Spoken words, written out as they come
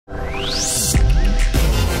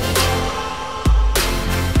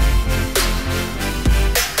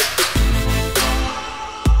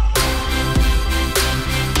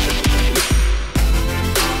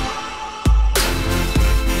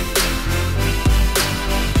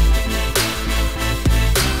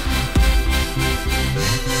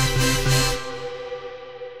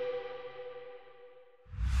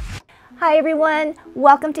Hi everyone,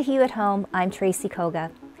 welcome to Hue at Home. I'm Tracy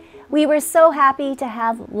Koga. We were so happy to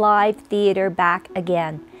have live theater back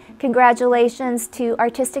again. Congratulations to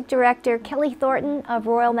Artistic Director Kelly Thornton of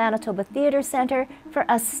Royal Manitoba Theatre Centre for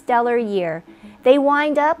a stellar year. They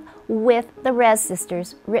wind up with the Rez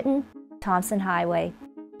Sisters, written Tomson Highway.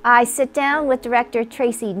 I sit down with director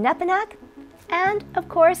Tracey Nepinak and, of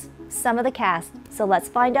course, some of the cast. So let's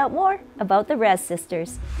find out more about the Rez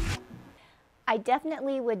Sisters. I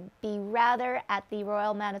definitely would be rather at the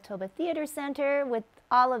Royal Manitoba Theatre Centre with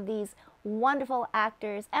all of these wonderful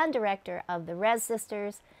actors and director of the Rez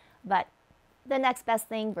Sisters, but the next best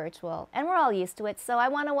thing, virtual, and we're all used to it. So I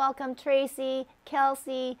want to welcome Tracy,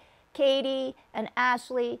 Kelsey, Katie, and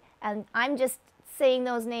Ashley, and I'm just saying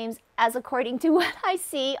those names as according to what I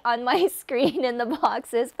see on my screen in the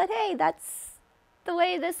boxes, but hey, that's the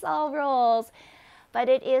way this all rolls. But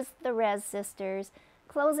it is the Rez Sisters,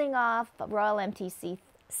 closing off Royal MTC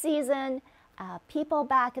season, people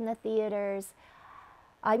back in the theaters.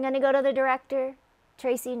 I'm going to go to the director,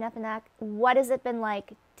 Tracey Nepinak. What has it been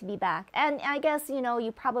like to be back? And I guess, you know,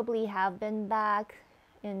 you probably have been back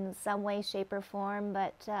in some way, shape, or form,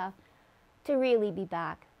 but to really be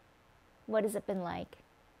back, what has it been like?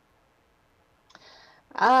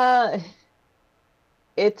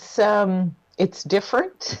 It's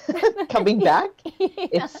different coming back.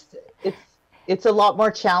 Yeah. It's a lot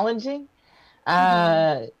more challenging.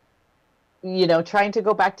 You know, trying to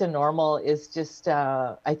go back to normal is just,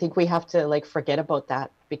 I think we have to like forget about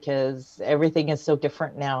that because everything is so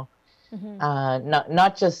different now.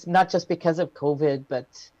 Not just because of COVID,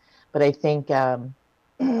 but I think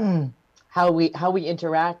how we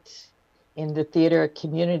interact in the theater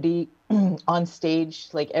community on stage,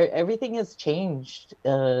 like everything has changed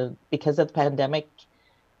because of the pandemic,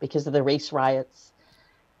 because of the race riots.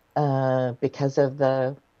 Because of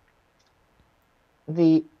the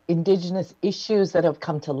Indigenous issues that have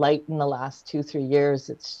come to light in the last 2-3 years,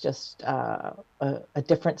 it's just a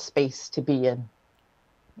different space to be in.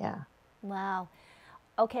 Yeah. Wow.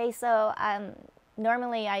 Okay, so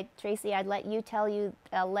normally, Tracy, I'd let you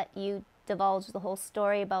divulge the whole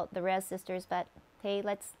story about the Rez Sisters, but hey,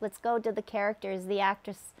 let's go to the characters, the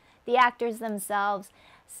actors themselves.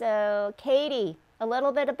 So, Katie, a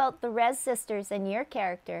little bit about the Rez Sisters and your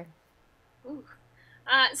character. Ooh.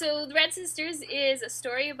 So the Rez Sisters is a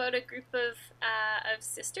story about a group of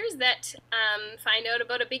sisters that find out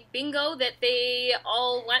about a big bingo that they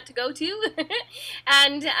all want to go to.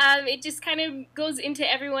 And it just kind of goes into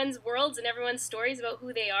everyone's worlds and everyone's stories about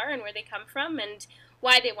who they are and where they come from and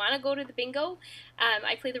why they want to go to the bingo.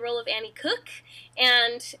 I play the role of Annie Cook,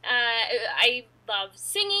 and I love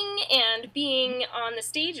singing and being on the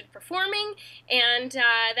stage and performing, and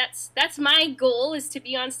that's my goal, is to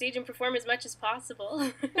be on stage and perform as much as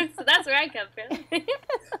possible. So that's where I come from.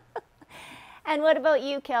 And what about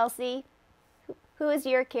you, Kelsey? Who is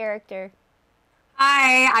your character?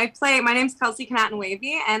 Hi, my name's Kelsey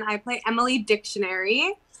Wavey, and I play Emily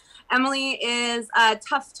Dictionary. Emily is a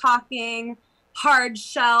tough-talking, hard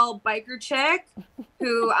shell biker chick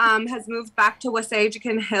who has moved back to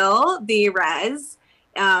Wasajikan Hill, the Rez,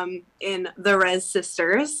 in the Rez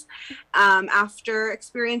Sisters, after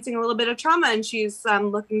experiencing a little bit of trauma, and she's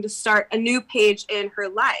looking to start a new page in her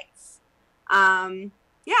life.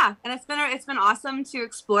 Yeah, and it's been awesome to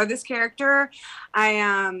explore this character.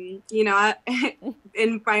 I you know,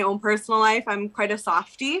 in my own personal life, I'm quite a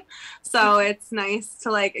softie, so it's nice to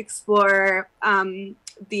like explore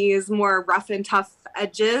these more rough and tough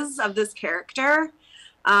edges of this character,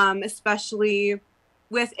 especially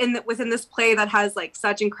within this play that has like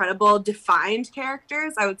such incredible defined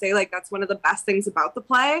characters. I would say like that's one of the best things about the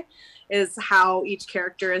play, is how each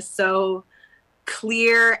character is so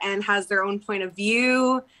clear and has their own point of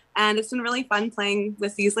view, and it's been really fun playing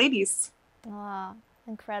with these ladies. Wow,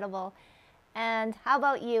 incredible. And how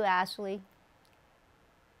about you, Ashley?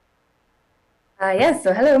 Yes,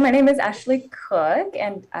 so hello, my name is Ashley Cook,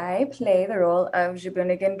 and I play the role of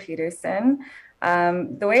Jabunigan Peterson.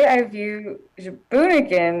 The way I view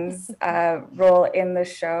Jabunigan's role in the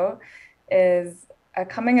show is a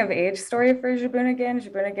coming-of-age story for Jabunigan.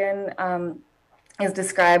 Jabunigan is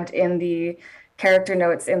described in the character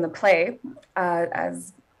notes in the play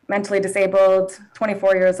as mentally disabled,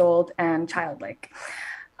 24 years old, and childlike.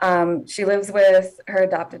 She lives with her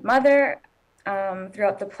adopted mother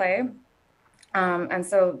throughout the play. And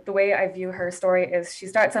so the way I view her story is she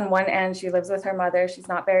starts on one end, she lives with her mother, she's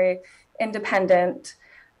not very independent,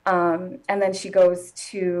 and then she goes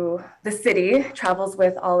to the city, travels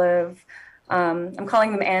with all of I'm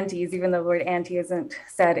calling them aunties, even though the word auntie isn't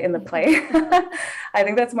said in the play. I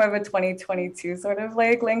think that's more of a 2022 sort of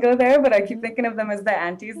like lingo there, but I keep thinking of them as the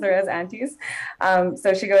aunties, they're as aunties.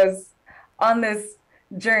 So she goes on this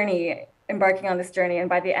journey, embarking on this journey, and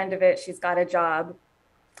by the end of it, she's got a job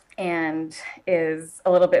and is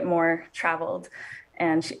a little bit more traveled.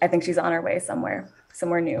 And I think she's on her way somewhere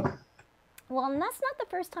new. Well, and that's not the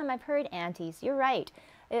first time I've heard aunties. You're right.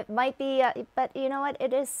 It might be, but you know what?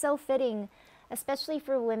 It is so fitting, especially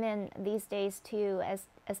for women these days too, as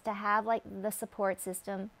to have like the support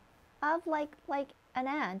system of like an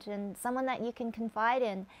aunt and someone that you can confide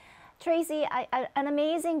in. Tracy, an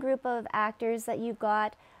amazing group of actors that you've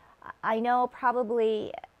got. I know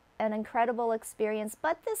probably an incredible experience,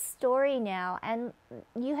 but this story now, and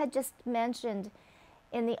you had just mentioned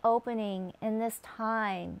in the opening, in this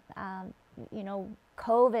time, you know,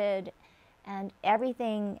 COVID and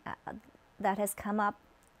everything that has come up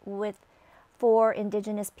for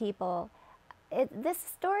Indigenous people. This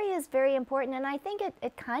story is very important, and I think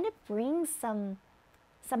it kind of brings some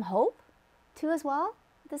hope too as well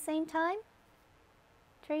at the same time.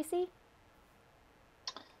 Tracy?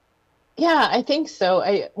 Yeah, I think so.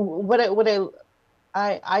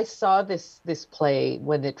 I saw this play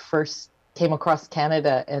when it first came across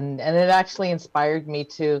Canada, and it actually inspired me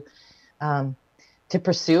to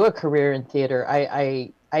pursue a career in theater.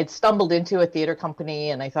 I'd stumbled into a theater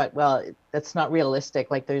company, and I thought, well, that's not realistic.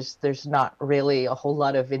 Like there's not really a whole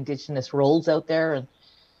lot of Indigenous roles out there,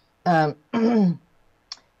 and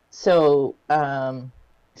so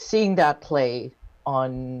seeing that play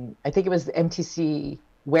on, I think it was the MTC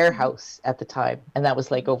Warehouse at the time, and that was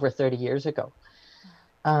like over 30 years ago.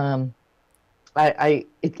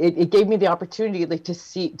 It gave me the opportunity like to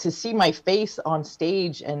see my face on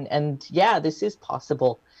stage, and yeah, this is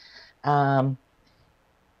possible.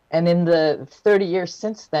 And in the 30 years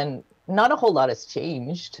since then, not a whole lot has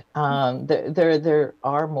changed. There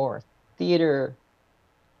are more theater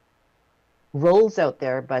roles out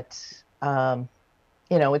there, but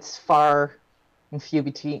you know, it's few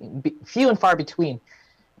and far between.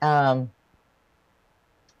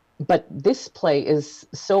 But this play is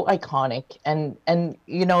so iconic, and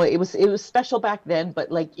you know, it was special back then,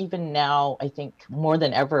 but like even now, I think more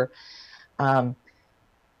than ever, it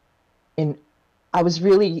was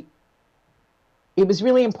really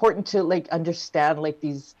important to like understand like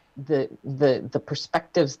the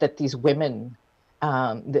perspectives that these women,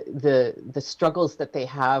 the struggles that they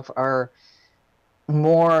have are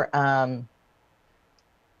more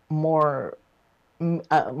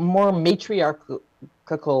matriarchal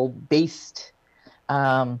based.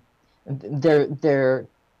 They're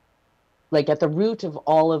like at the root of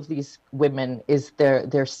all of these women is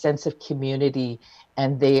their sense of community,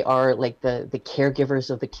 and they are like the caregivers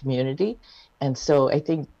of the community. And so I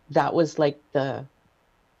think that was like the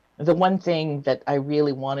one thing that I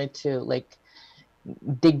really wanted to like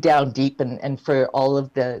dig down deep, and for all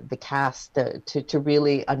of the cast to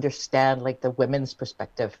really understand like the women's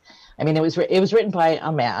perspective. I mean, it was written by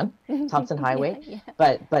a man, Tomson Highway, yeah.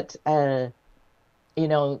 but you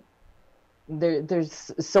know,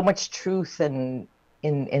 there's so much truth in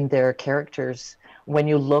their characters when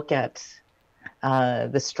you look at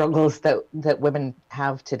the struggles that women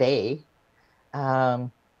have today,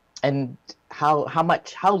 and how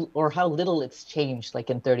little it's changed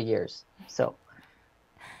like in 30 years. So.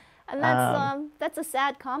 And that's a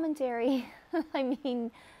sad commentary. I mean,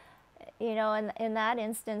 you know, in that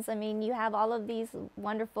instance, I mean, you have all of these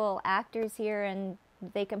wonderful actors here, and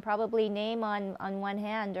they can probably name on one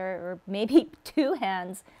hand or maybe two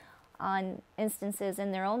hands on instances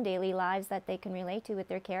in their own daily lives that they can relate to with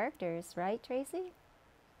their characters, right, Tracy?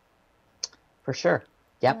 For sure.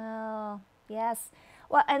 Yep. Oh, yes.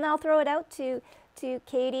 Well, and I'll throw it out to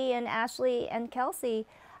Katie and Ashley and Kelsey.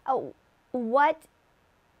 What,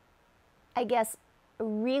 I guess,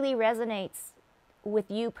 really resonates with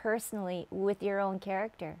you personally with your own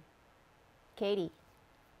character? Katie?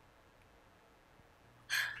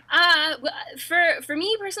 For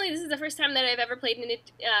me personally, this is the first time that I've ever played an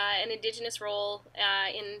Indigenous role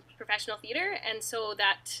in professional theater, and so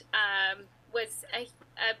that was a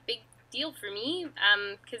big deal for me,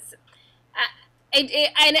 because and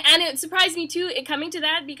it surprised me too, coming to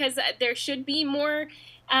that, because there should be more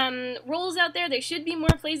roles out there. There should be more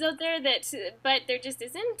plays out there, but there just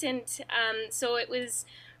isn't, and so it was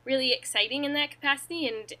really exciting in that capacity.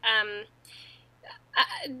 And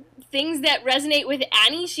things that resonate with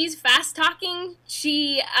Annie, she's fast talking.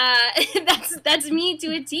 She that's me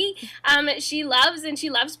to a T. She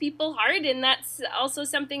loves people hard, and that's also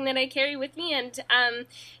something that I carry with me. And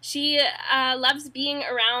she loves being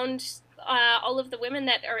around all of the women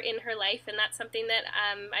that are in her life, and that's something that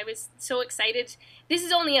I was so excited. This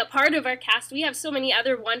is only a part of our cast. We have so many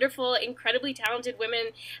other wonderful, incredibly talented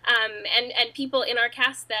women and people in our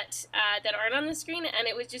cast that that aren't on the screen, and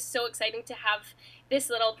it was just so exciting to have this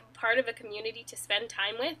little part of a community to spend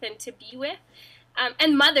time with and to be with.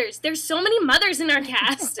 And mothers. There's so many mothers in our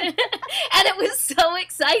cast. And it was so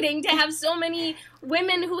exciting to have so many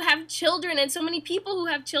women who have children and so many people who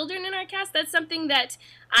have children in our cast. That's something that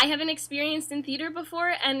I haven't experienced in theater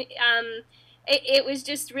before. And it was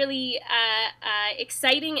just really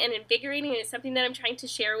exciting and invigorating. And it's something that I'm trying to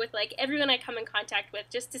share with like everyone I come in contact with,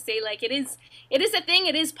 just to say like it is a thing.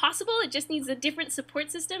 It is possible. It just needs a different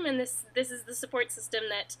support system. And this is the support system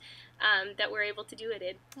that that we're able to do it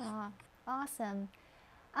in. Aww. Awesome.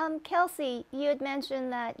 Kelsey, you had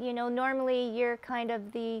mentioned that, you know, normally you're kind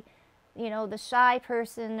of the, you know, the shy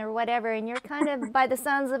person or whatever, and you're kind of, by the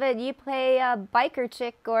sounds of it, you play a biker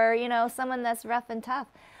chick or, you know, someone that's rough and tough.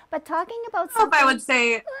 But talking about something... I would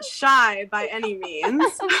say shy by any means.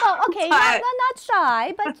 Well, okay, not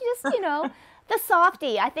shy, but just, you know, the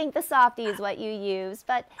softie. I think the softie is what you use,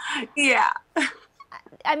 but... Yeah.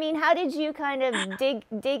 I mean, how did you kind of dig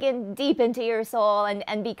in deep into your soul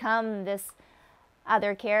and become this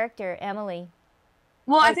other character, Emily?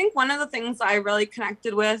 Well, I think one of the things I really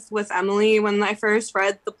connected with Emily when I first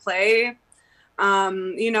read the play,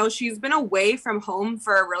 you know, she's been away from home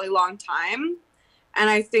for a really long time. And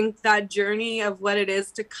I think that journey of what it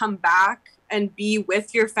is to come back and be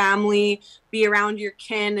with your family, be around your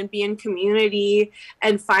kin and be in community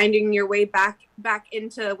and finding your way back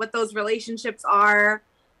into what those relationships are,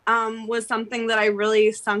 was something that I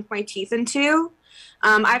really sunk my teeth into.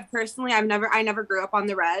 I never grew up on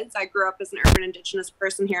the Reds. I grew up as an urban Indigenous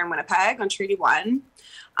person here in Winnipeg on Treaty 1.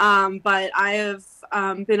 But I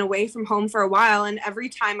have been away from home for a while, and every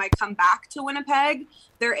time I come back to Winnipeg,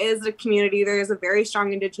 there is a community. There is a very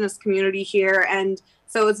strong Indigenous community here, and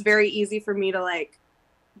so it's very easy for me to like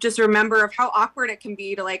just remember of how awkward it can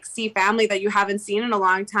be to like see family that you haven't seen in a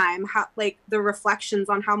long time, how like the reflections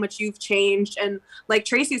on how much you've changed, and like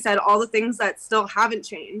Tracy said, all the things that still haven't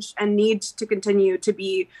changed and need to continue to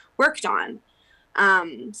be worked on.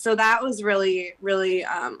 So that was really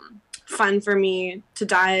fun for me to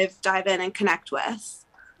dive in and connect with.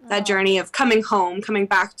 That journey of coming home, coming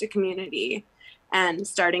back to community and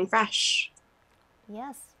starting fresh.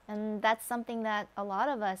 Yes, and that's something that a lot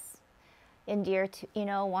of us endear to, you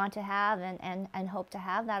know, want to have and hope to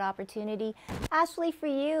have that opportunity. Ashley, for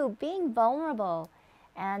you, being vulnerable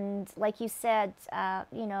and like you said,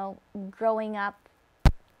 you know, growing up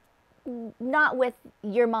not with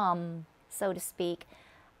your mom, so to speak,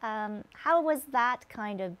 how was that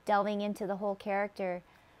kind of delving into the whole character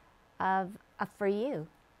of for you?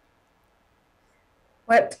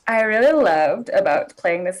 What I really loved about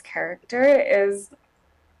playing this character is,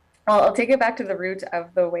 well, I'll take it back to the root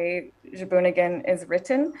of the way Zhibunigan is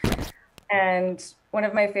written. And one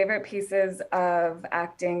of my favorite pieces of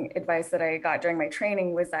acting advice that I got during my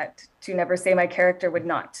training was that to never say my character would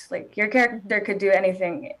not. Like, your character could do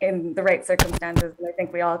anything in the right circumstances, and I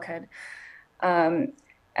think we all could.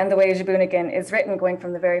 And the way Zhibunigan is written, going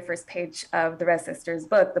from the very first page of the Rez Sisters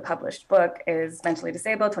book, the published book, is mentally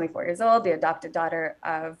disabled, 24 years old, the adopted daughter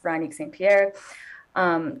of Veronique St. Pierre.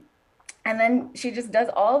 And then she just does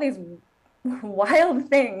all these wild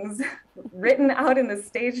things written out in the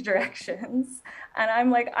stage directions. And I'm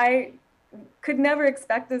like, I could never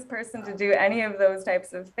expect this person to do any of those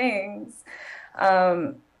types of things.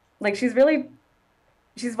 Like, she's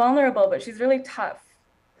vulnerable, but she's really tough.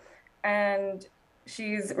 And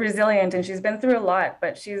she's resilient, and she's been through a lot,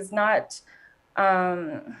 but she's not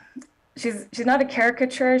she's not a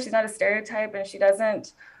caricature, she's not a stereotype, and she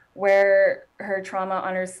doesn't wear her trauma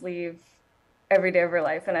on her sleeve every day of her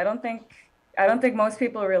life. And I don't think most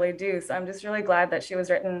people really do. So I'm just really glad that she was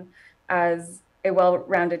written as a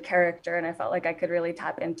well-rounded character, and I felt like I could really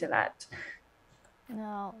tap into that.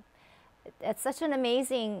 No, it's such an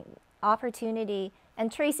amazing opportunity.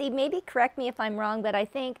 And Tracy, maybe correct me if I'm wrong, but I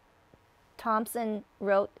think Tomson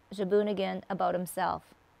wrote Zhibunigan about himself.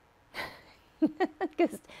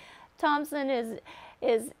 Because Tomson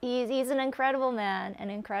he's an incredible man, an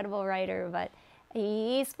incredible writer, but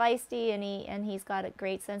he's feisty and he's got a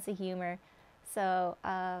great sense of humor. So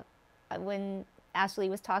when Ashley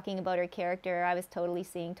was talking about her character, I was totally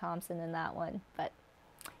seeing Tomson in that one. But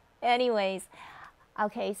anyways,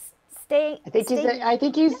 okay, I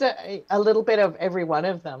think he's a little bit of every one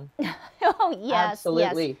of them. Oh yes,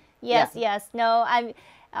 absolutely. Yes. No,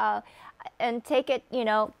 and take it, you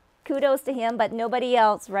know, kudos to him, but nobody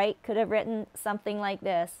else, right, could have written something like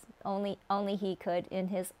this. Only he could in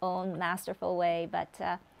his own masterful way.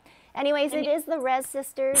 But Anyways, it is the Rez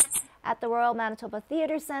Sisters at the Royal Manitoba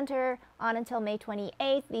Theatre Centre on until May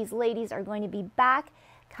 28th. These ladies are going to be back,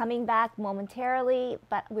 coming back momentarily,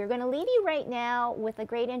 but we're going to leave you right now with a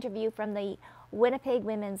great interview from the Winnipeg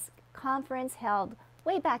Women's Conference held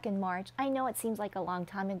way back in March. I know it seems like a long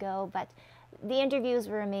time ago, but the interviews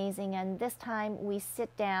were amazing, and this time we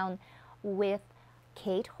sit down with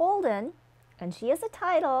Kate Holden, and she has the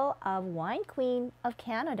title of Wine Queen of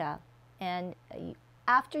Canada. And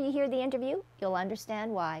after you hear the interview, you'll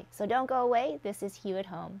understand why. So don't go away. This is Hue at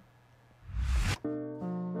Home.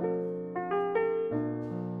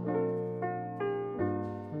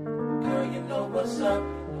 Girl, you know what's up.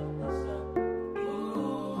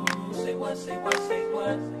 Ooh, say what, say what, say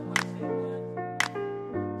what.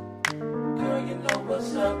 Girl, you know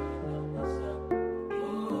what's up.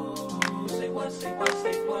 Ooh, say what, say what,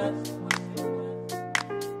 say what.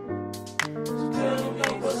 So tell me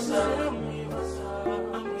what's up.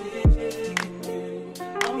 I'm digging you.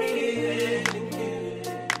 I'm hitting you.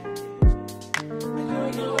 Girl,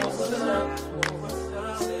 you know what's up.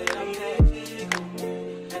 Say I'm digging you.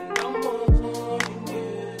 And I'm holding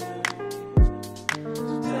you.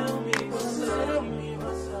 So tell me what's up. Tell me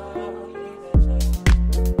what's up.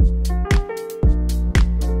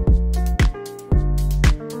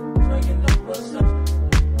 Girl, you know what's up.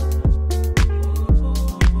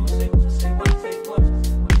 Ooh, say what, say what, say what.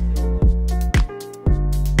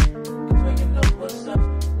 Girl, you know what's up.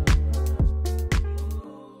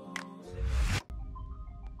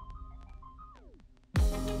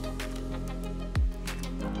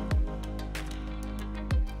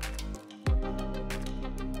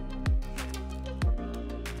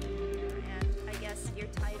 And I guess your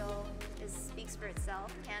title speaks for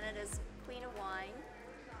itself, Canada's Queen of Wine.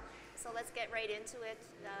 So let's get right into it.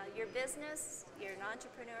 Your business, you're an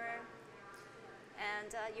entrepreneur,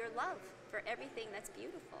 and your love for everything that's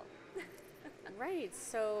beautiful. Right.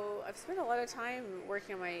 So I've spent a lot of time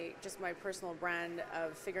working on my personal brand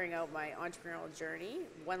of figuring out my entrepreneurial journey.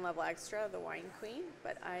 One level extra, the Wine Queen.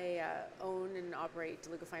 But I own and operate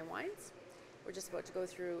DeLuca Fine Wines. We're just about to go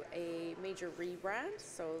through a major rebrand,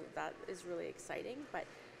 so that is really exciting. But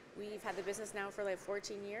we've had the business now for like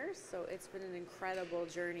 14 years, so it's been an incredible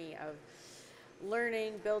journey of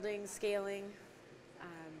learning, building, scaling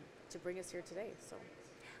to bring us here today. So,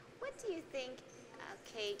 What do you think,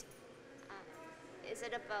 Kate, is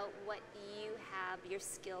it about what you have, your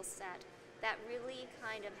skill set, that really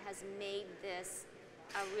kind of has made this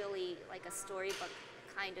a really like a storybook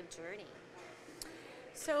kind of journey?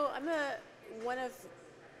 So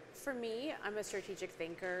for me, I'm a strategic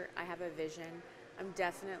thinker. I have a vision. I'm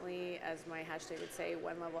definitely, as my hashtag would say,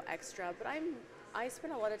 one level extra, but I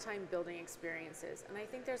spend a lot of time building experiences, and I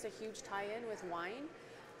think there's a huge tie-in with wine.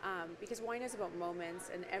 Because wine is about moments,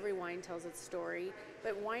 and every wine tells its story,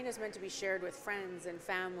 but wine is meant to be shared with friends and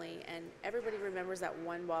family, and everybody remembers that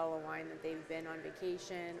one bottle of wine that they've been on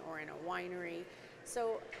vacation or in a winery.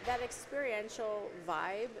 So that experiential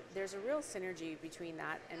vibe, there's a real synergy between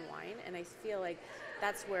that and wine, and I feel like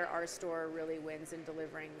that's where our store really wins in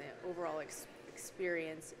delivering the overall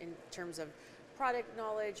experience in terms of product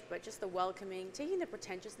knowledge, but just the welcoming, taking the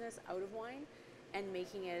pretentiousness out of wine and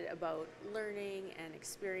making it about learning and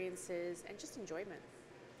experiences and just enjoyment.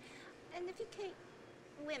 And if you take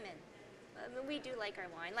women, we do like our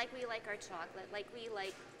wine, like we like our chocolate, like we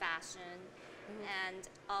like fashion, and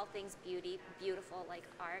all things beautiful like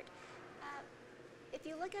art. If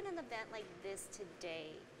you look at an event like this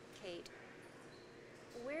today, Kate,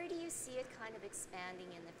 where do you see it kind of expanding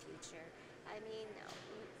in the future? I mean,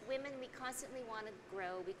 women, we constantly want to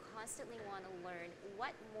grow, we constantly want to learn.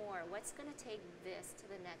 What more? What's going to take this to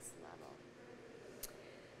the next level?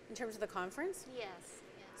 In terms of the conference? Yes.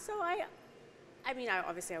 So I mean,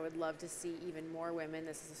 obviously I would love to see even more women.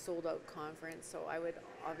 This is a sold out conference, so I would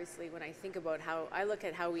obviously, when I think about how, I look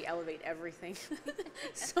at how we elevate everything.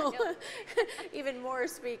 So even more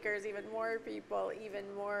speakers, even more people, even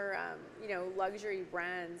more, luxury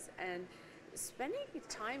brands, and spending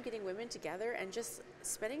time getting women together and just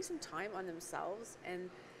spending some time on themselves and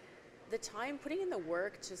the time putting in the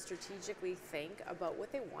work to strategically think about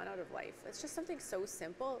what they want out of life. It's just something so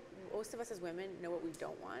simple. Most of us as women know what we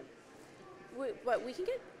don't want. But we can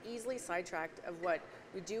get easily sidetracked of what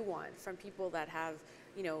we do want from people that have,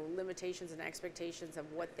 limitations and expectations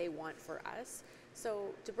of what they want for us.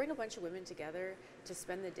 So to bring a bunch of women together to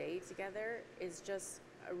spend the day together is just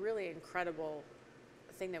a really incredible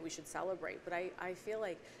thing that we should celebrate. But I feel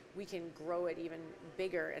like we can grow it even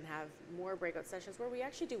bigger and have more breakout sessions where we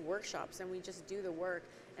actually do workshops and we just do the work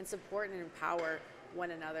and support and empower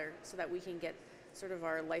one another so that we can get sort of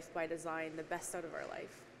our life by design, the best out of our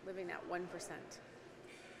life, living that 1%.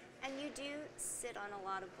 And you do sit on a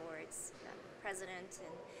lot of boards, president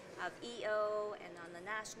of EO and on the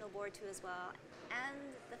national board too as well, and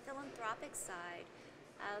the philanthropic side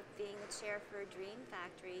of being the chair for Dream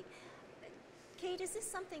Factory. Kate, is this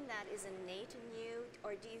something that is innate in you,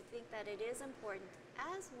 or do you think that it is important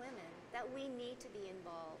as women that we need to be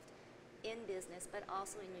involved in business but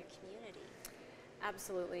also in your community?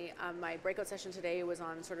 Absolutely. My breakout session today was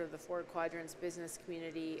on sort of the 4 quadrants: business,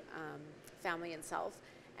 community, family, and self.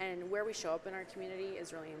 And where we show up in our community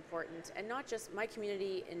is really important. And not just my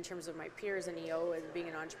community in terms of my peers in EO and being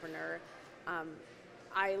an entrepreneur.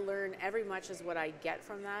 I learn every much as what I get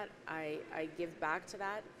from that. I give back to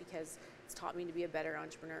that because it's taught me to be a better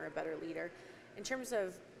entrepreneur, a better leader. In terms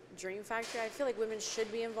of Dream Factory, I feel like women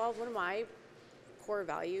should be involved. One of my core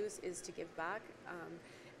values is to give back.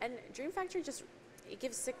 And Dream Factory it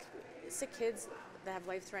gives sick kids that have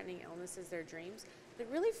life-threatening illnesses their dreams. They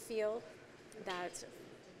really feel that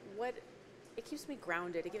it keeps me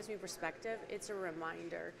grounded, it gives me perspective. It's a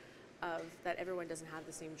reminder of that everyone doesn't have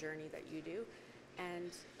the same journey that you do.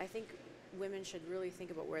 And I think women should really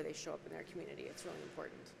think about where they show up in their community. It's really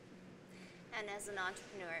important. And as an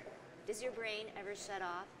entrepreneur, does your brain ever shut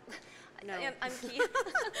off? No. I'm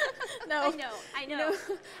No. I know. You know,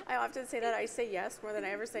 I often say that I say yes more than I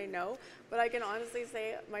ever say no, but I can honestly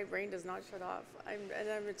say my brain does not shut off.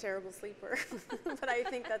 I'm a terrible sleeper, but I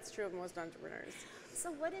think that's true of most entrepreneurs.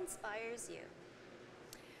 So what inspires you?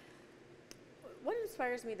 What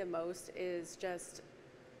inspires me the most is just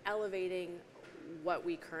elevating what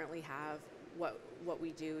we currently have, what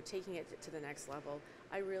we do, taking it to the next level.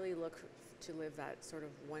 I really look to live that sort of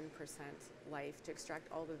 1% life, to extract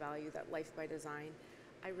all the value, that life by design.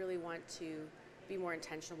 I really want to be more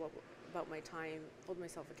intentional about my time, hold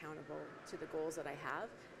myself accountable to the goals that I have,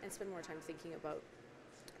 and spend more time thinking about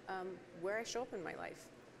where I show up in my life.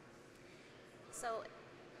 So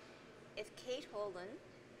if Kate Holden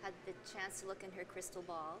had the chance to look in her crystal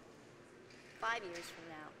ball 5 years from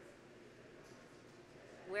now,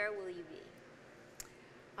 where will you be?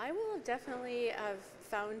 I will definitely have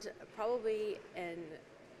found probably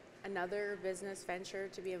another business venture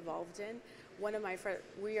to be involved in. One of my friends,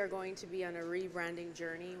 we are going to be on a rebranding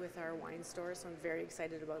journey with our wine store, so I'm very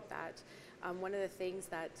excited about that. One of the things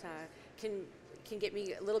that can get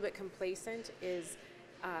me a little bit complacent is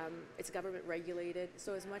it's government regulated.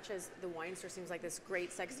 So as much as the wine store seems like this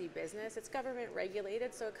great, sexy business, it's government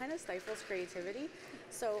regulated, so it kind of stifles creativity.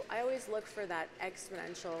 So I always look for that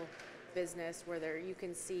exponential business where you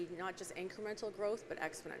can see not just incremental growth, but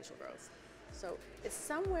exponential growth. So it's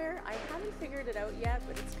somewhere, I haven't figured it out yet,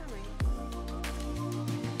 but it's coming.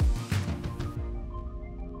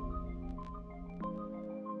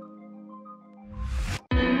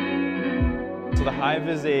 So the Hive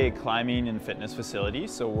is a climbing and fitness facility,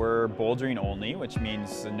 so we're bouldering only, which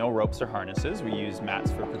means no ropes or harnesses. We use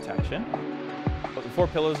mats for protection. But the 4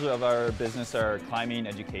 pillars of our business are climbing,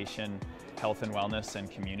 education, health and wellness, and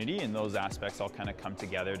community, and those aspects all kind of come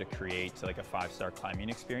together to create like a 5-star climbing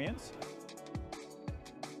experience.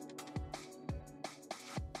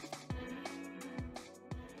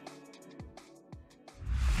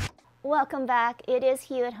 Welcome back. It is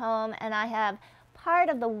Hugh at Home, and I have part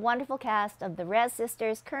of the wonderful cast of the Rez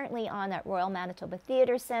Sisters currently on at Royal Manitoba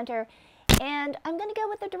Theatre Centre. And I'm going to go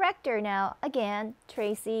with the director now, again,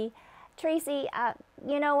 Tracy. Tracy,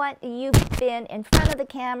 you know what? You've been in front of the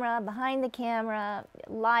camera, behind the camera,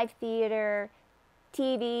 live theater,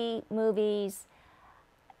 TV, movies,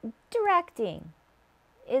 directing.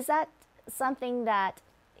 Is that something that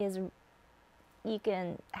you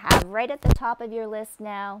can have right at the top of your list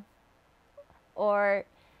now? Or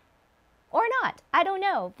not? I don't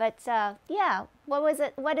know. But yeah, what is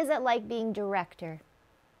it like being director?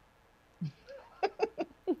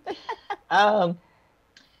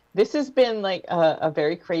 This has been like a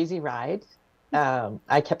very crazy ride.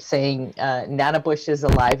 I kept saying Nana Bush is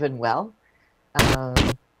alive and well.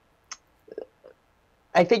 I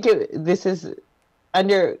think this hasn't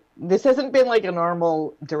been like a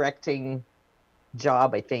normal directing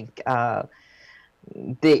job. I think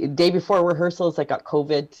the day before rehearsals, I got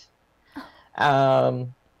COVID.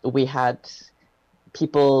 We had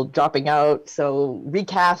people dropping out, so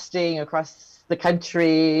recasting across the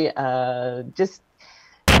country. Just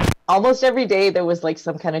almost every day there was like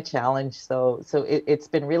some kind of challenge. So it's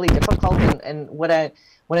been really difficult. And what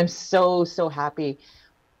I'm so happy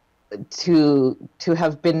to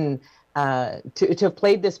have been to have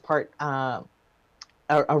played this part, a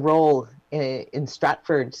role in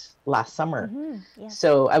Stratford last summer. Mm-hmm, yes.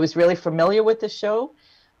 So I was really familiar with the show,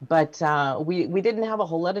 but we didn't have a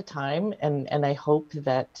whole lot of time, and I hope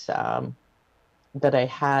that that I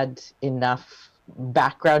had enough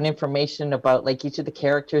background information about like each of the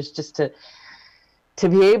characters, just to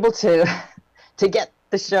be able to to get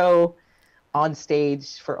the show on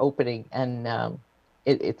stage for opening. And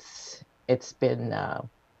it's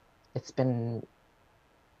been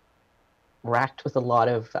racked with a lot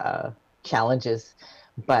of challenges,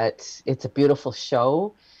 but it's a beautiful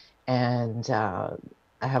show, and I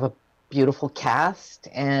have a beautiful cast,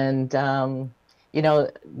 and you know,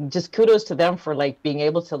 just kudos to them for like being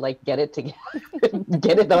able to like get it together,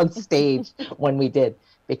 get it on stage when we did,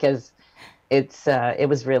 because it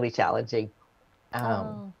was really challenging.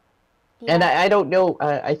 Yeah. And I don't know,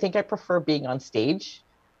 I think I prefer being on stage,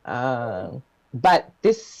 but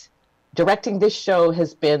directing this show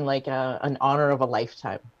has been like an honor of a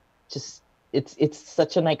lifetime. Just it's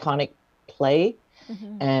such an iconic play,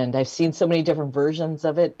 and I've seen so many different versions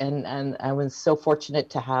of it, and I was so fortunate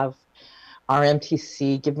to have our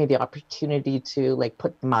MTC give me the opportunity to like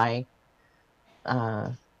put my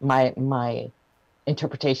my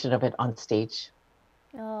interpretation of it on stage.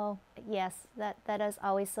 Oh, yes, that is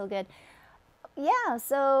always so good. Yeah,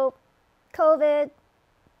 so COVID,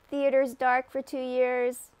 theater's dark for 2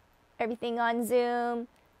 years, everything on Zoom,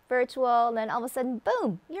 virtual, and then all of a sudden,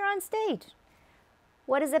 boom, you're on stage.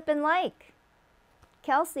 What has it been like,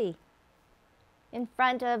 Kelsey, in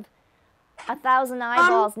front of 1,000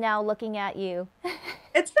 eyeballs now looking at you?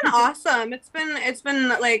 It's been awesome. It's been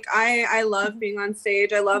like, I love being on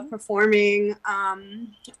stage. I love performing,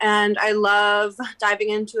 and I love diving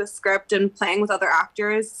into a script and playing with other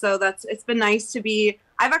actors. So it's been nice to be.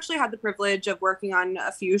 I've actually had the privilege of working on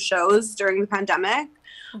a few shows during the pandemic,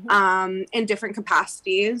 in different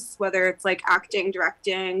capacities, whether it's like acting,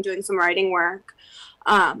 directing, doing some writing work.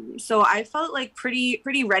 So I felt like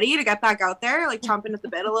pretty ready to get back out there, like chomping at the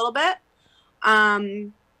bit a little bit.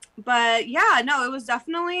 But yeah, no, it was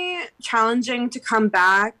definitely challenging to come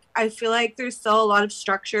back. I feel like there's still a lot of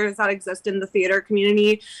structures that exist in the theater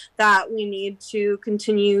community that we need to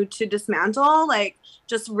continue to dismantle, like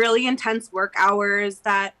just really intense work hours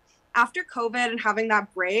that after COVID and having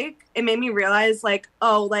that break, it made me realize like,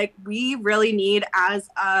 oh, like we really need as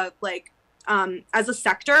a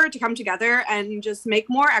sector to come together and just make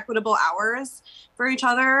more equitable hours for each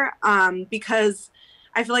other. Because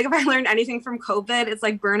I feel like if I learned anything from COVID, it's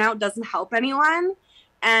like burnout doesn't help anyone.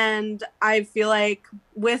 And I feel like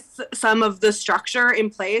with some of the structure in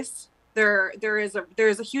place, there is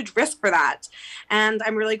a huge risk for that. And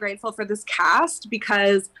I'm really grateful for this cast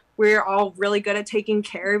because we're all really good at taking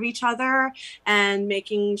care of each other and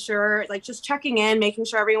making sure, like just checking in, making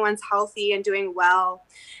sure everyone's healthy and doing well.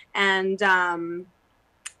 And,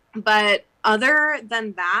 but other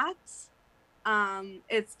than that,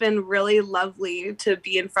 it's been really lovely to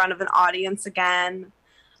be in front of an audience again.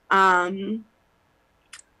 And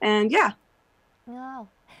yeah. Wow,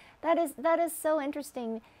 that is so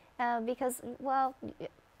interesting, because, well,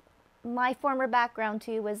 my former background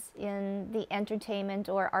too was in the entertainment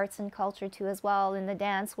or arts and culture too as well, in the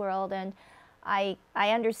dance world, and I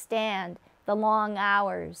understand the long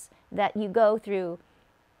hours that you go through.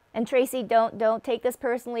 And Tracy, don't take this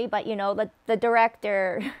personally, but you know, the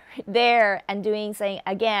director there and saying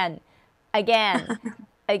again, again,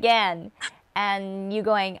 and you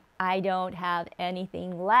going, I don't have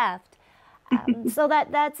anything left. So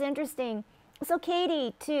that's interesting. So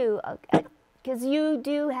Katie too, because you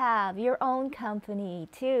do have your own company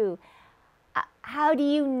too. How do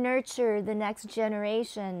you nurture the next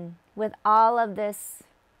generation with all of this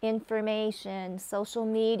information, social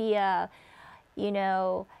media, you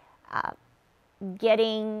know,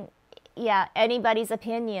 getting anybody's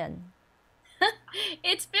opinion?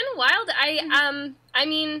 It's been wild. I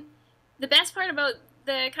mean, the best part about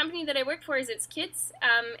the company that I work for is it's kids,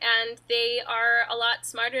 and they are a lot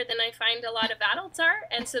smarter than I find a lot of adults are,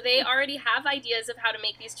 and so they already have ideas of how to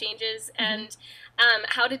make these changes and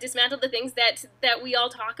how to dismantle the things that we all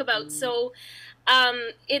talk about. So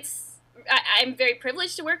I'm very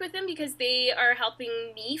privileged to work with them because they are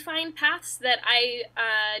helping me find paths that I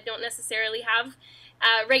don't necessarily have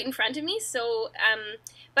right in front of me. So,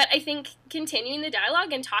 but I think continuing the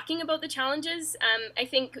dialogue and talking about the challenges, I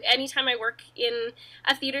think anytime I work in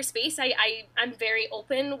a theater space, I'm very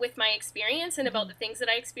open with my experience and about the things that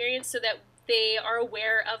I experience so that they are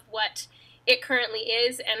aware of what it currently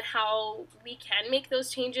is and how we can make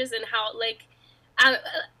those changes and how, like,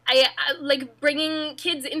 I like bringing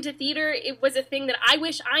kids into theater. It was a thing that I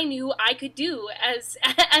wish I knew I could do as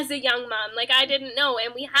a young mom. Like, I didn't know,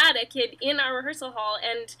 and we had a kid in our rehearsal hall,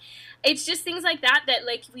 and it's just things like that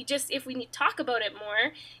like if we need to talk about it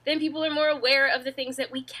more, then people are more aware of the things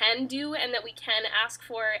that we can do and that we can ask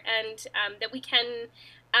for, and that we can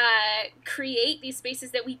create these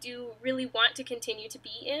spaces that we do really want to continue to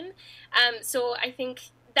be in. So I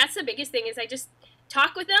think that's the biggest thing, is I just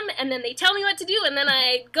talk with them, and then they tell me what to do, and then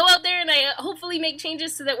I go out there and I hopefully make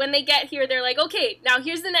changes so that when they get here, they're like, okay, now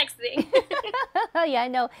here's the next thing. Yeah, I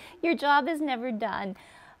know. Your job is never done.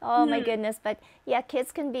 Oh, my goodness. But yeah,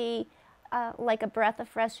 kids can be like a breath of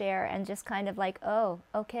fresh air, and just kind of like, oh,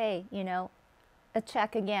 okay, you know, a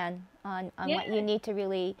check again on what you need to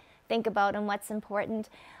really think about and what's important.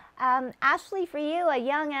 Ashley, for you, a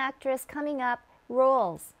young actress coming up,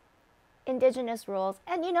 roles, Indigenous roles.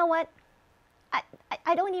 And you know what?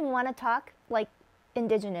 I don't even want to talk like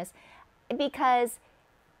Indigenous, because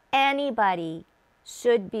anybody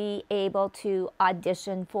should be able to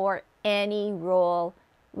audition for any role,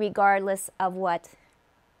 regardless of what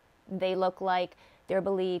they look like, their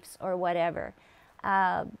beliefs, or whatever.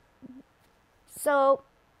 So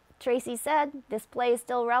Tracy said this play is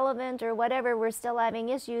still relevant, or whatever, we're still having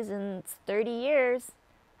issues, and it's 30 years.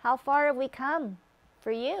 How far have we come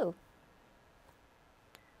for you?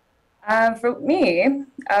 For me,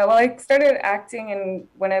 well, I started acting in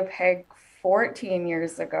Winnipeg 14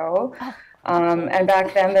 years ago. And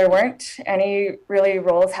back then there weren't any really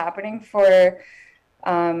roles happening for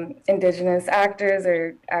Indigenous actors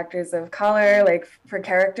or actors of color, like for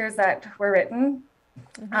characters that were written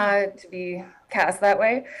to be cast that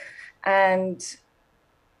way. And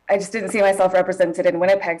I just didn't see myself represented in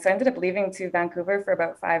Winnipeg. So I ended up leaving to Vancouver for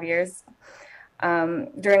about 5 years.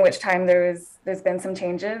 During which time there's been some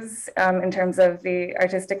changes in terms of the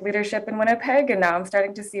artistic leadership in Winnipeg, and now I'm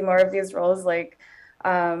starting to see more of these roles, like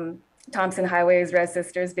Tomson Highway's Rez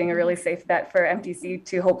Sisters being a really safe bet for MTC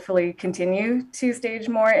to hopefully continue to stage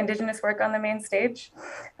more Indigenous work on the main stage,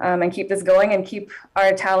 and keep this going and keep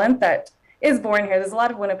our talent that is born here. There's a lot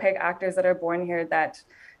of Winnipeg actors that are born here that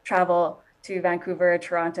travel to Vancouver,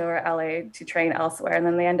 Toronto, or LA to train elsewhere, and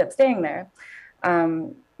then they end up staying there.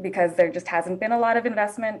 Because there just hasn't been a lot of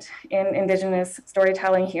investment in Indigenous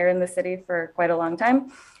storytelling here in the city for quite a long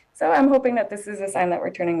time. So I'm hoping that this is a sign that we're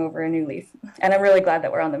turning over a new leaf. And I'm really glad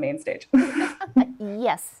that we're on the main stage.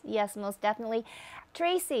 Yes, most definitely.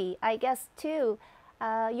 Tracy, I guess too,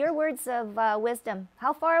 your words of wisdom.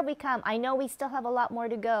 How far have we come? I know we still have a lot more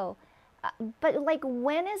to go. But like,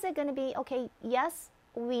 when is it going to be, okay, yes,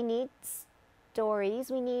 we need stories,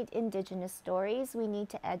 we need Indigenous stories, we need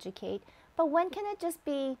to educate, but when can it just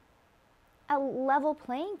be a level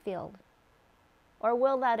playing field? Or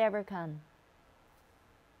will that ever come?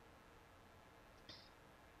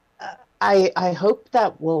 I hope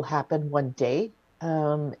that will happen one day.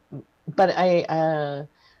 But I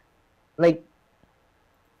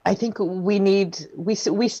think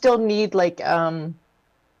we still need like a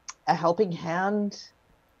helping hand,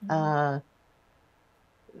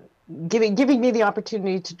 giving me the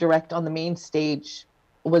opportunity to direct on the main stage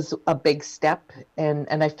was a big step,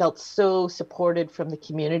 and I felt so supported from the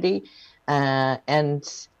community, and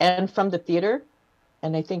from the theater.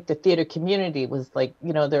 And I think the theater community was like,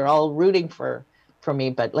 you know, they're all rooting for me,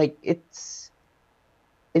 but like it's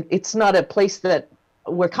not a place that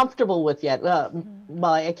we're comfortable with yet.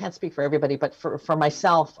 Well, I can't speak for everybody, but for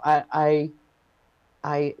myself, I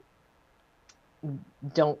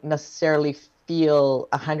don't necessarily feel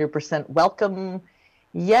 100% welcome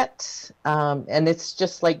yet, and it's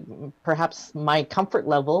just like perhaps my comfort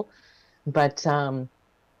level. But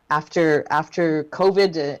after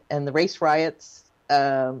COVID and the race riots,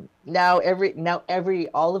 now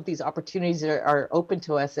all of these opportunities are open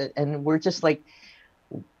to us, and we're just like,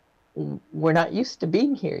 we're not used to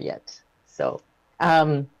being here yet. So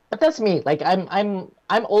but that's me. Like I'm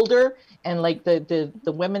older, and like the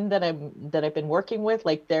women that I've been working with,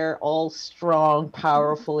 like they're all strong,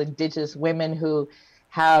 powerful Indigenous women who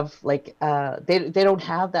have like they don't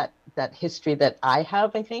have that history that I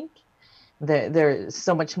have. I think there's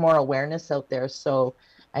so much more awareness out there. So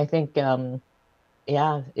I think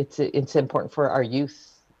it's important for our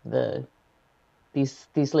youth.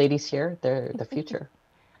 These ladies here, they're the future.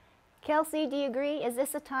 Kelsey, do you agree? Is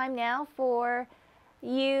this a time now for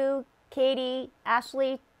you, Katie,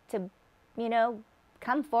 Ashley, to, you know,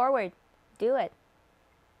 come forward, do it?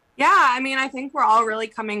 Yeah, I mean, I think we're all really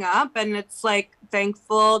coming up, and it's like I'm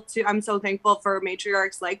so thankful for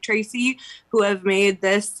matriarchs like Tracy who have made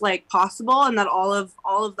this like possible, and that all of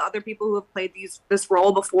the other people who have played this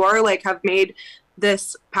role before like have made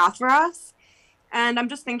this path for us. And I'm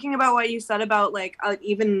just thinking about what you said about like an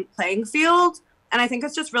even playing field. And I think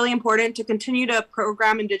it's just really important to continue to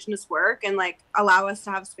program Indigenous work and like allow us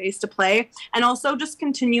to have space to play. And also just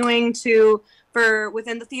continuing to, for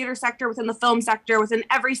within the theater sector, within the film sector, within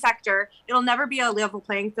every sector, it'll never be a level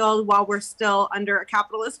playing field while we're still under a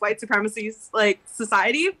capitalist white supremacy like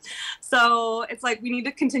society. So it's like we need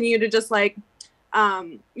to continue to just like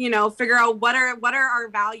you know, figure out what are our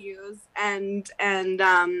values and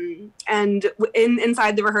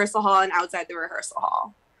inside the rehearsal hall and outside the rehearsal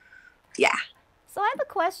hall. Yeah. So I have a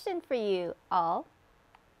question for you all.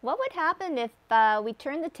 What would happen if we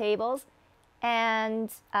turned the tables and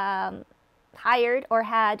hired or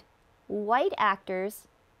had white actors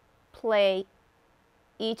play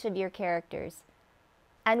each of your characters?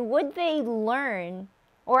 And would they learn,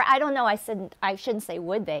 or I don't know, I shouldn't say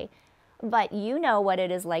would they, but you know what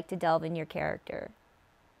it is like to delve in your character.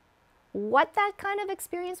 What that kind of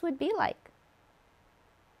experience would be like.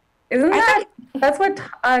 That's what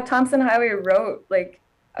Tomson Highway wrote like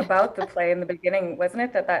about the play in the beginning, wasn't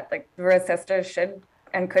it? That like the Rez Sisters should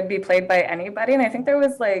and could be played by anybody. And I think there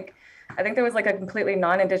was like a completely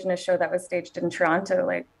non-Indigenous show that was staged in Toronto,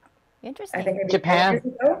 like interesting. I think maybe Japan. 10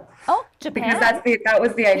 years ago. Oh, Japan. Because that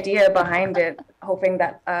was the idea behind it, hoping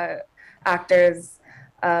that actors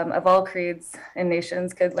of all creeds and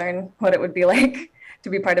nations could learn what it would be like to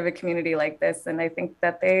be part of a community like this. And I think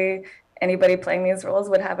that anybody playing these roles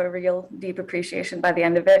would have a real deep appreciation by the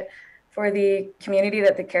end of it for the community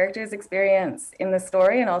that the characters experience in the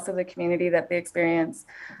story, and also the community that they experience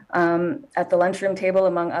at the lunchroom table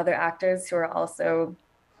among other actors who are also,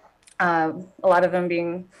 a lot of them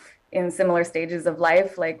being in similar stages of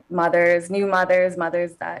life, like mothers, new mothers,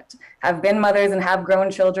 mothers that have been mothers and have grown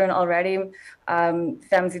children already,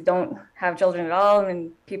 femmes who don't have children at all,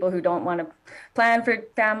 and people who don't want to plan for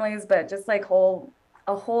families, but just like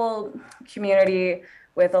a whole community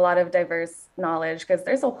with a lot of diverse knowledge, because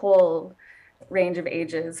there's a whole range of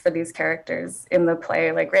ages for these characters in the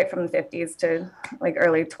play, like right from the 50s to like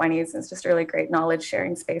early 20s. It's just a really great knowledge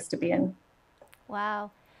sharing space to be in.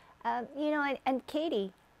 Wow. You know, and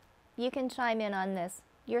Katie, you can chime in on this.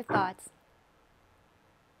 Your thoughts.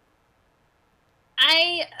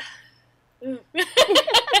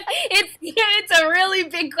 It's a really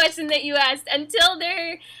big question that you asked. Until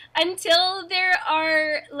there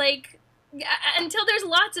are like, until there's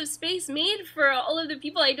lots of space made for all of the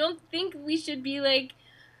people, I don't think we should be like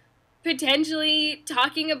potentially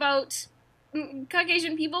talking about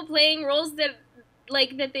Caucasian people playing roles that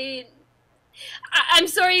they. I'm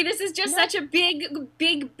sorry, this is just such a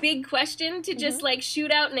big question to just like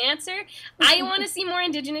shoot out and answer. I want to see more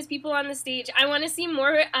Indigenous people on the stage. I want to see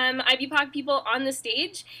more IBPOC people on the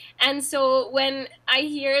stage. And so when I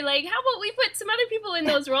hear like, how about we put some other people in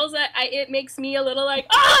those roles, it makes me a little like,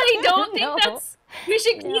 I don't think that's, we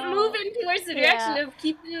should keep moving towards the direction of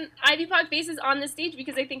keeping IBPOC faces on the stage,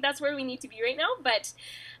 because I think that's where we need to be right now. But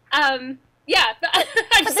yeah,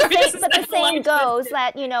 the same goes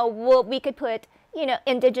that, you know, we could put, you know,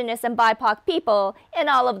 Indigenous and BIPOC people in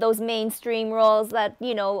all of those mainstream roles that,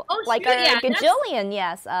 you know, like a gajillion,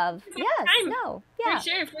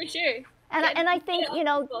 For sure. And I think, you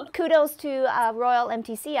know, kudos to Royal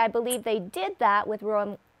MTC. I believe they did that with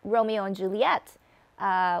Romeo and Juliet,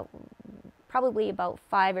 probably about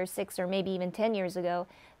 5 or 6 or maybe even 10 years ago.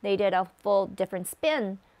 They did a full different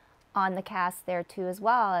spin on the cast there too as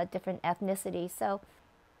well, a different ethnicity. So,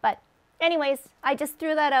 but anyways, I just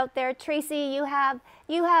threw that out there. Tracy, you have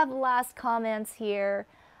last comments here.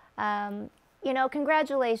 You know,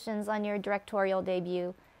 congratulations on your directorial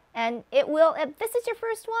debut. And if this is your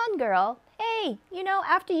first one, girl, hey, you know,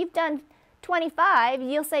 after you've done 25,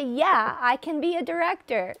 you'll say, yeah, I can be a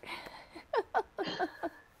director.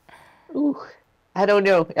 Ooh. I don't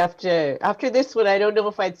know. After this one, I don't know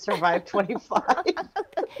if I'd survive 25.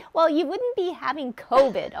 Well, you wouldn't be having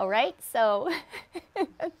COVID, all right? So.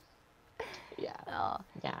 Yeah.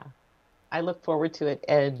 Yeah. I look forward to it,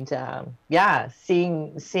 and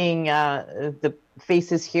seeing the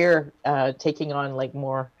faces here taking on like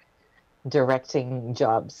more directing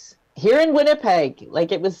jobs here in Winnipeg.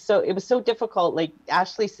 Like it was so difficult. Like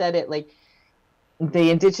Ashley said it. Like the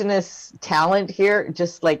Indigenous talent here,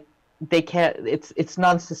 just like. They can't, it's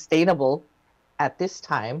non-sustainable at this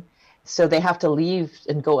time. So they have to leave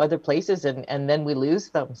and go other places, and then we lose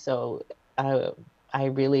them. So I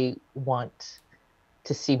really want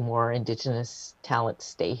to see more Indigenous talent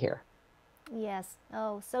stay here. Yes.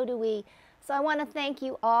 Oh, so do we. So I want to thank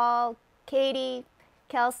you all, Katie,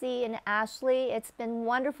 Kelsey, and Ashley. It's been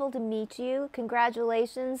wonderful to meet you.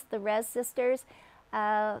 Congratulations, the Rez Sisters.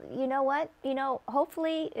 You know what? You know,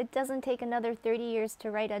 hopefully it doesn't take another 30 years to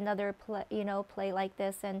write another play like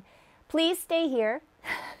this. And please stay here.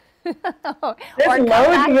 There's Or come loads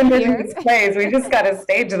back of here. Indigenous plays. We just got to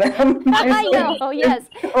stage them. I know, yes.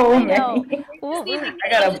 So I know. many. Well, I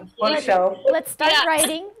got a bookshelf. let's start Yeah.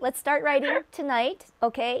 writing. Let's start writing tonight,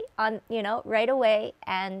 okay? On, you know, right away,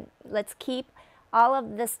 and let's keep all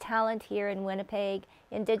of this talent here in Winnipeg,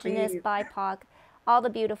 Indigenous, Please. BIPOC, all the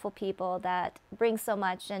beautiful people that bring so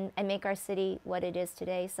much and make our city what it is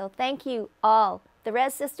today. So thank you all. The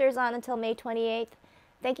Rez Sisters on until May 28th.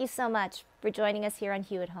 Thank you so much for joining us here on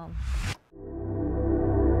Hue at Home.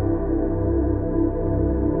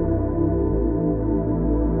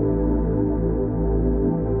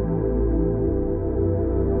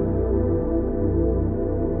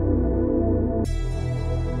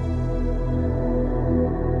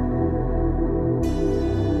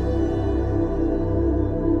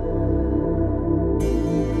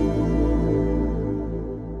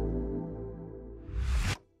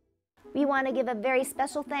 We want to give a very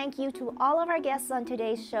special thank you to all of our guests on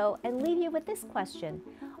today's show and leave you with this question.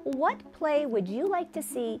 What play would you like to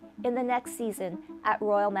see in the next season at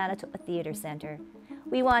Royal Manitoba Theatre Centre?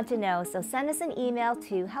 We want to know, so send us an email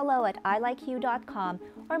to hello@ilikehue.com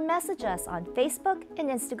or message us on Facebook and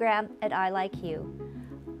Instagram at iLikeHue.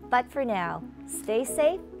 But for now, stay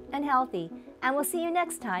safe and healthy, and we'll see you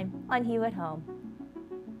next time on Hue at Home.